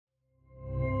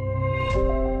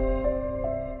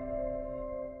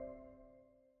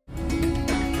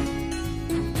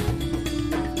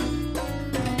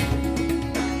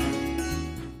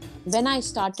when I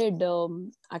started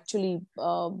actually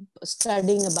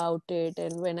studying about it,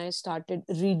 and when I started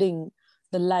reading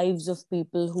the lives of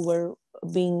people who were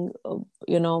being,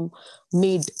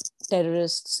 made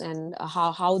terrorists, and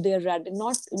how they are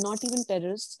not even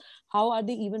terrorists, how are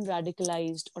they even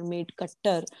radicalized or made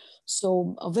kattar.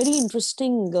 So a very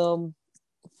interesting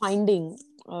finding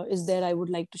is there I would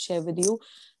like to share with you.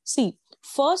 See,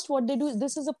 first, what they do is,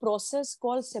 this is a process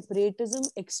called separatism,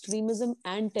 extremism,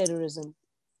 and terrorism.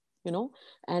 You know,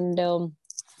 and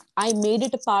I made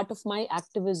it a part of my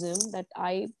activism that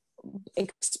I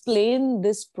explain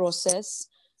this process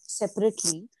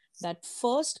separately. That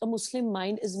first, a Muslim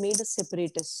mind is made a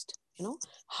separatist. You know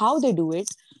how they do it,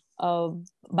 uh,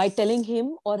 by telling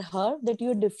him or her that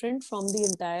you're different from the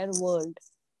entire world.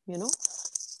 You know,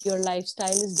 your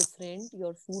lifestyle is different,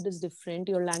 your food is different,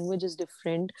 your language is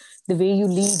different, the way you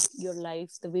lead your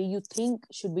life, the way you think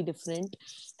should be different.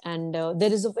 And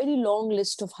there is a very long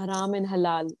list of haram and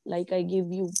halal. Like I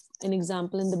gave you an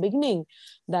example in the beginning,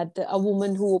 that a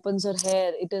woman who opens her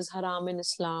hair, it is haram in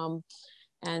Islam.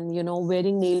 And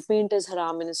wearing nail paint is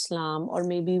haram in Islam, or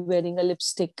maybe wearing a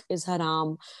lipstick is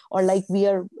haram, or like we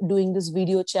are doing this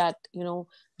video chat,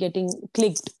 getting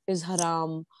clicked is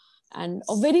haram. And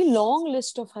a very long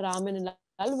list of haram and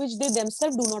halal which they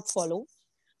themselves do not follow.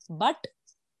 But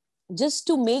just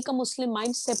to make a Muslim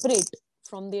mind separate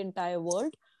from the entire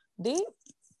world, they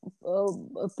uh,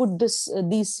 put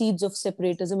these seeds of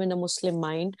separatism in a Muslim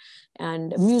mind.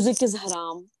 And music is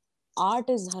haram, art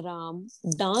is haram,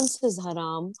 dance is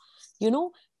haram.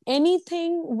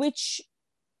 Anything which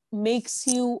makes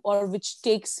you, or which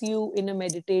takes you in a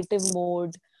meditative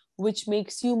mode, which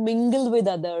makes you mingle with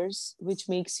others, which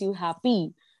makes you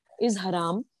happy, is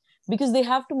haram, because they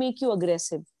have to make you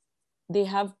aggressive. They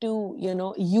have to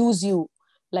use you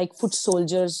like foot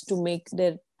soldiers to make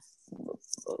their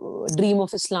dream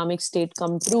of Islamic State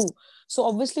come true. So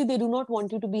obviously they do not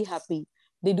want you to be happy.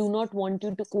 They do not want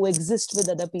you to coexist with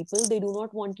other people. They do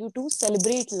not want you to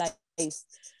celebrate life.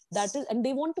 That is, and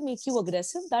they want to make you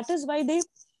aggressive. That is why they,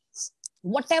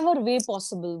 whatever way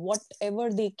possible, whatever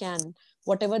they can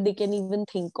even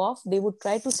think of, they would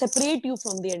try to separate you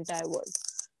from the entire world.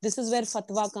 This is where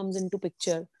fatwa comes into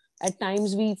picture. At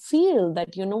times we feel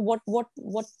that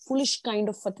what foolish kind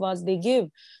of fatwas they give,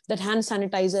 that hand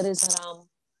sanitizer is haram.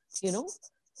 you know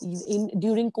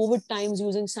during COVID times,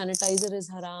 using sanitizer is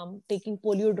haram, taking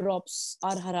polio drops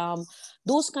are haram.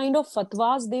 Those kind of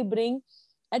fatwas they bring.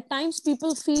 At times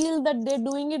people feel that they're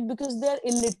doing it because they're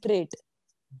illiterate,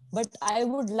 but I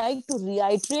would like to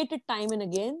reiterate it time and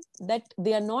again that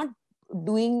they are not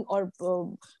doing or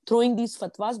throwing these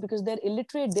fatwas because they're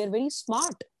illiterate. They're very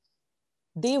smart.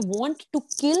 They want to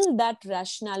kill that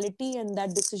rationality and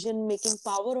that decision making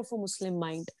power of a Muslim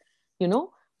mind.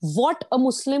 What a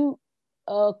Muslim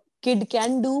kid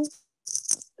can do,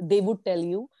 they would tell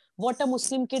you. What a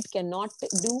Muslim kid cannot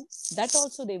do, that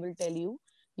also they will tell you.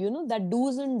 That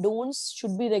do's and don'ts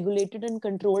should be regulated and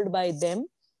controlled by them.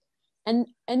 And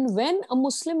when a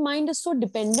Muslim mind is so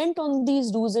dependent on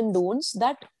these do's and don'ts,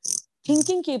 that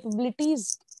thinking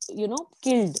capabilities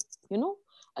killed.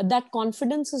 That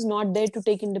confidence is not there to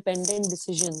take independent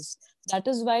decisions. That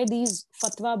is why these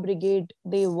fatwa brigade,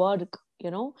 they work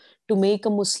to make a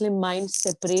Muslim mind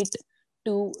separate,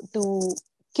 to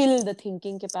kill the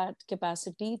thinking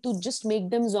capacity, to just make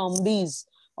them zombies,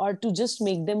 or to just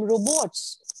make them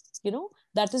robots.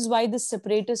 That is why this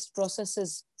separatist process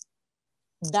is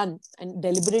done, and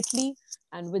deliberately,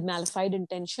 and with malified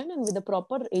intention, and with a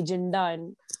proper agenda,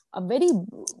 and a very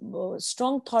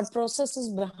strong thought process is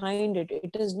behind it.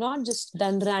 It is not just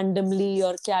done randomly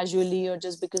or casually, or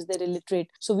just because they're illiterate.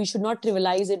 So we should not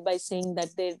trivialize it by saying that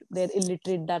they're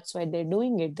illiterate, that's why they're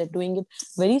doing it. They're doing it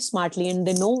very smartly, and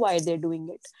they know why they're doing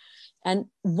it. And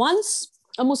once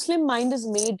a Muslim mind is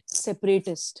made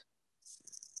separatist,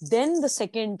 then the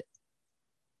second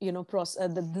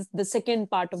the second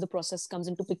part of the process comes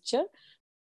into picture,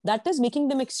 that is making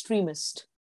them extremist.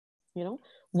 you know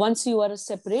Once you are a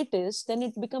separatist, then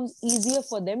it becomes easier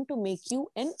for them to make you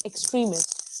an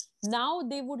extremist. Now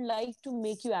they would like to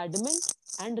make you adamant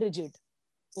and rigid.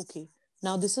 Okay,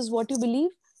 now this is what you believe.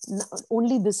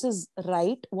 Only this is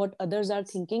right. What others are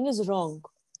thinking is wrong.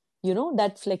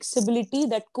 That flexibility,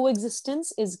 that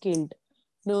coexistence is killed.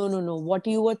 No, no, no, what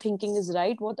you are thinking is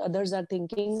right, what others are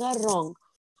thinking are wrong.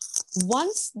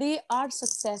 Once they are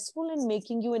successful in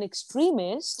making you an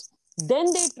extremist,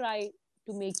 then they try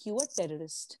to make you a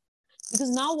terrorist.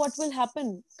 Because now what will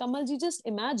happen, Kamalji, just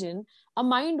imagine a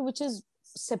mind which is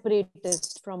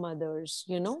separatist from others.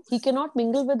 He cannot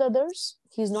mingle with others,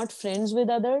 he's not friends with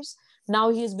others.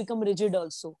 Now he has become rigid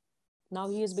also. Now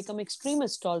he has become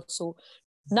extremist also.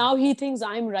 Now he thinks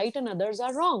I'm right and others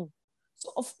are wrong.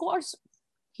 So of course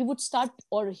he would start,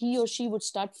 or he or she would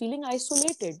start feeling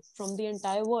isolated from the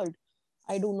entire world.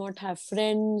 I do not have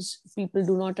friends, people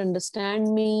do not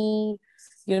understand me,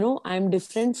 I'm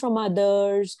different from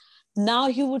others. Now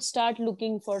he would start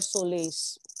looking for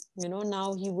solace.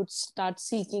 Now he would start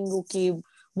seeking, okay,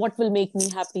 what will make me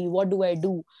happy, what do I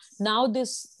do? Now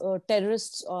this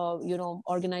terrorists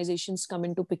organizations come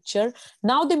into picture.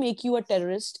 Now they make you a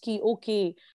terrorist, ki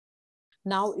okay,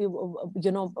 now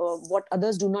what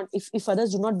others do not, if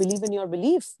others do not believe in your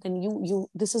belief, then you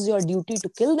this is your duty to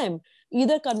kill them.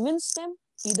 Either convince them,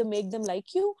 either make them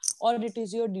like you, or it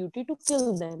is your duty to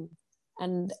kill them.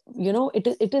 And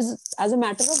it is as a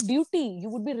matter of duty, you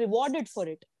would be rewarded for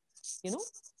it. you know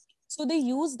so they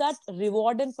use that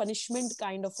reward and punishment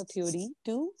kind of a theory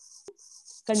to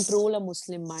control a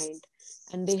Muslim mind.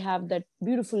 And they have that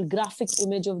beautiful graphic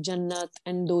image of Jannat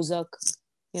and Dozak.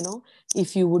 You know,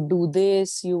 if you would do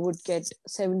this, you would get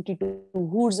 72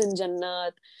 hoods in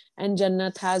Jannat, and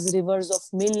Jannat has rivers of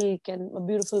milk and a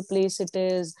beautiful place it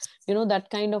is. That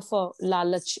kind of a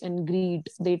lalach and greed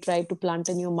they try to plant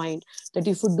in your mind, that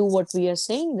if you do what we are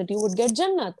saying, that you would get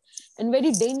Jannat. And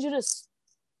very dangerous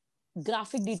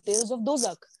graphic details of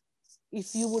Dozak.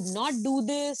 If you would not do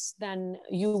this, then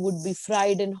you would be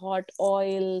fried in hot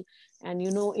oil, and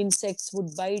insects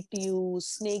would bite you,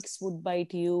 snakes would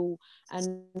bite you.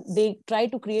 And they try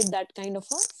to create that kind of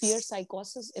a fear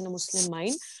psychosis in a Muslim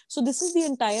mind. So this is the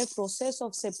entire process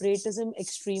of separatism,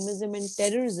 extremism, and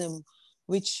terrorism,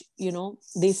 which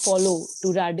they follow to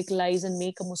radicalize and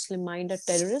make a Muslim mind a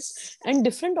terrorist. And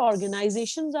different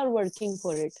organizations are working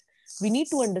for it. We need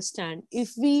to understand,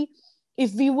 if we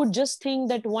would just think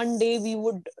that one day we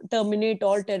would terminate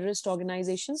all terrorist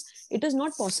organizations, it is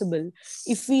not possible.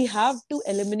 If we have to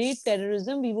eliminate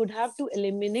terrorism, we would have to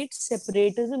eliminate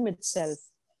separatism itself.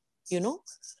 you know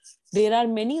there are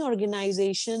many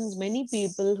organizations, many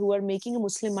people who are making a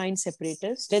Muslim mind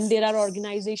separatist. Then there are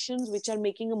organizations which are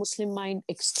making a Muslim mind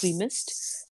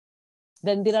extremist.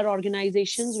 Then there are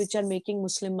organizations which are making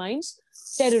Muslim minds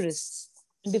terrorists.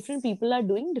 Different people are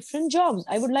doing different jobs.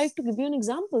 I would like to give you an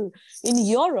example. In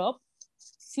Europe,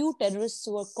 few terrorists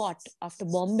were caught after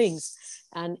bombings,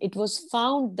 and it was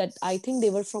found that I think they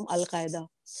were from Al Qaeda.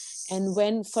 And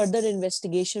when further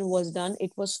investigation was done,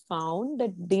 it was found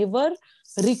that they were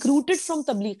recruited from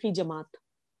Tablighi Jamaat.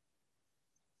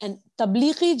 And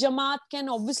Tablighi Jamaat can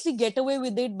obviously get away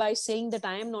with it by saying that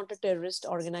I am not a terrorist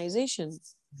organization.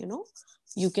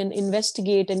 You can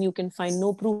investigate and you can find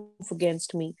no proof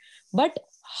against me. But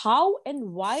how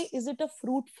and why is it a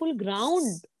fruitful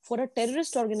ground for a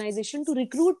terrorist organization to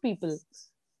recruit people?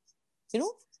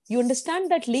 You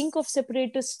understand that link of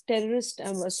separatist extremist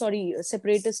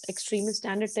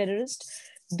and a terrorist.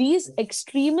 These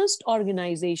extremist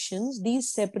organizations,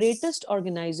 these separatist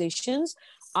organizations,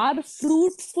 are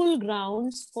fruitful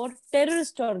grounds for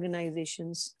terrorist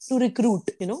organizations to recruit.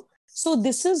 So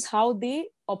this is how they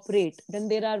operate. Then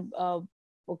there are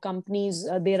companies,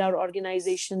 there are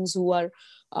organizations who are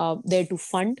there to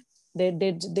fund. Their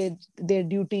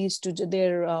duties to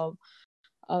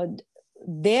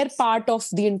their part of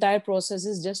the entire process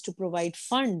is just to provide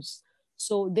funds.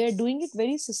 So they're doing it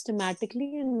very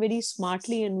systematically and very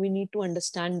smartly, and we need to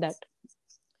understand that.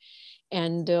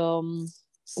 And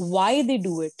why they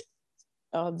do it,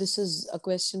 this is a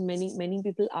question many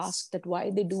people ask, that why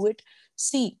they do it.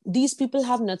 See, these people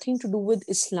have nothing to do with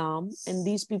Islam, and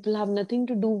these people have nothing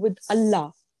to do with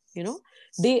Allah.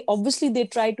 They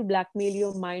try to blackmail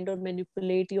your mind or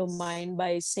manipulate your mind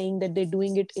by saying that they're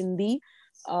doing it in the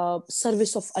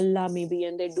service of Allah, maybe,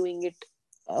 and they're doing it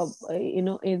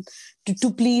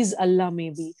to please Allah,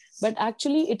 maybe. But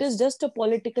actually it is just a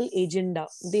political agenda.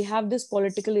 They have this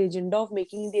political agenda of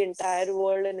making the entire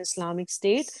world an Islamic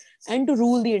state and to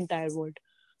rule the entire world.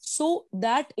 So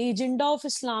that agenda of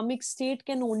Islamic state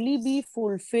can only be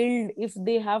fulfilled if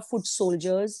they have foot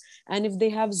soldiers, and if they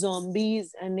have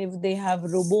zombies, and if they have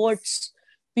robots,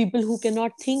 people who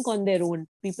cannot think on their own,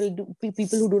 people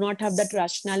who do not have that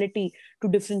rationality to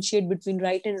differentiate between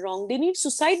right and wrong. They need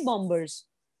suicide bombers.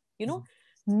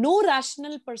 No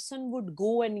rational person would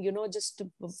go and just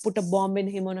put a bomb in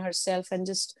him or herself and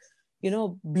just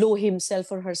blow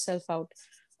himself or herself out.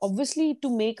 Obviously,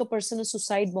 to make a person a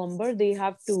suicide bomber, they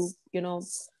have to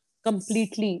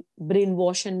completely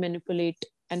brainwash and manipulate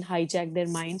and hijack their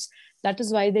minds. That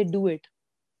is why they do it.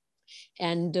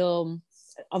 And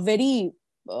a very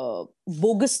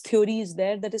bogus theory is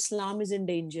there that Islam is in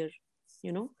danger.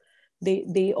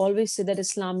 They always say that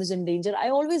Islam is in danger. I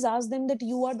always ask them that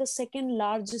you are the second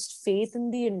largest faith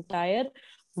in the entire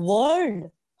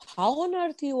world. How on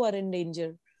earth you are in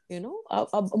danger?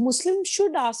 A Muslim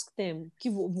should ask them,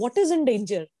 what is in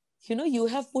danger? You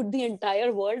have put the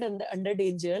entire world under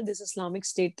danger, this Islamic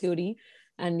State theory.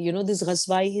 And, this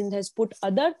Ghazwa-e-Hind has put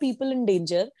other people in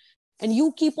danger. And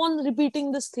you keep on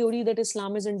repeating this theory that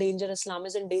Islam is in danger, Islam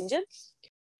is in danger.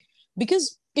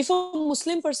 Because if a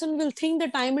Muslim person will think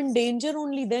that I am in danger,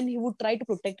 only then he would try to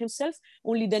protect himself,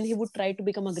 only then he would try to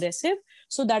become aggressive.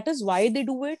 So that is why they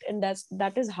do it, and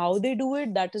that is how they do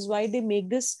it. That is why they make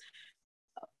this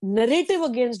narrative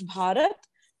against Bharat,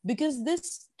 because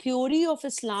this theory of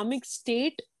Islamic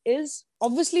State is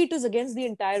obviously, it is against the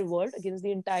entire world, against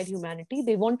the entire humanity.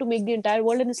 They want to make the entire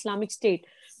world an Islamic State.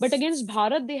 But against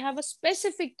Bharat, they have a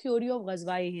specific theory of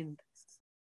Ghazwa-e-Hind.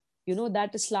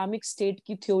 That Islamic State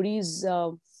ki theory is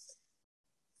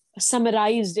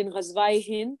summarized in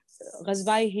Ghazwa-e-Hind.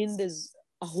 Ghazwa-e-Hind is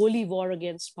a holy war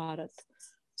against Bharat.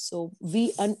 So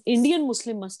an Indian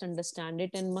Muslim must understand it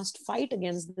and must fight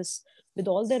against this with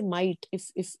all their might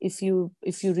if you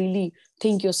really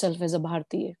think yourself as a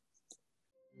Bharatiya.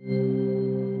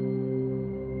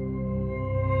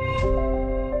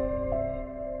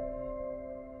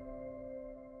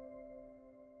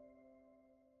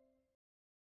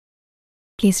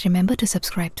 Please remember to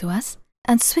subscribe to us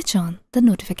and switch on the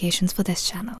notifications for this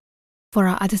channel. For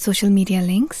our other social media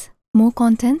links, more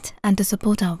content, and to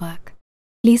support our work,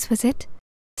 please visit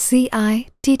citti.net.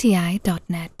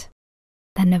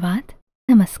 Dhanyavad.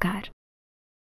 Namaskar.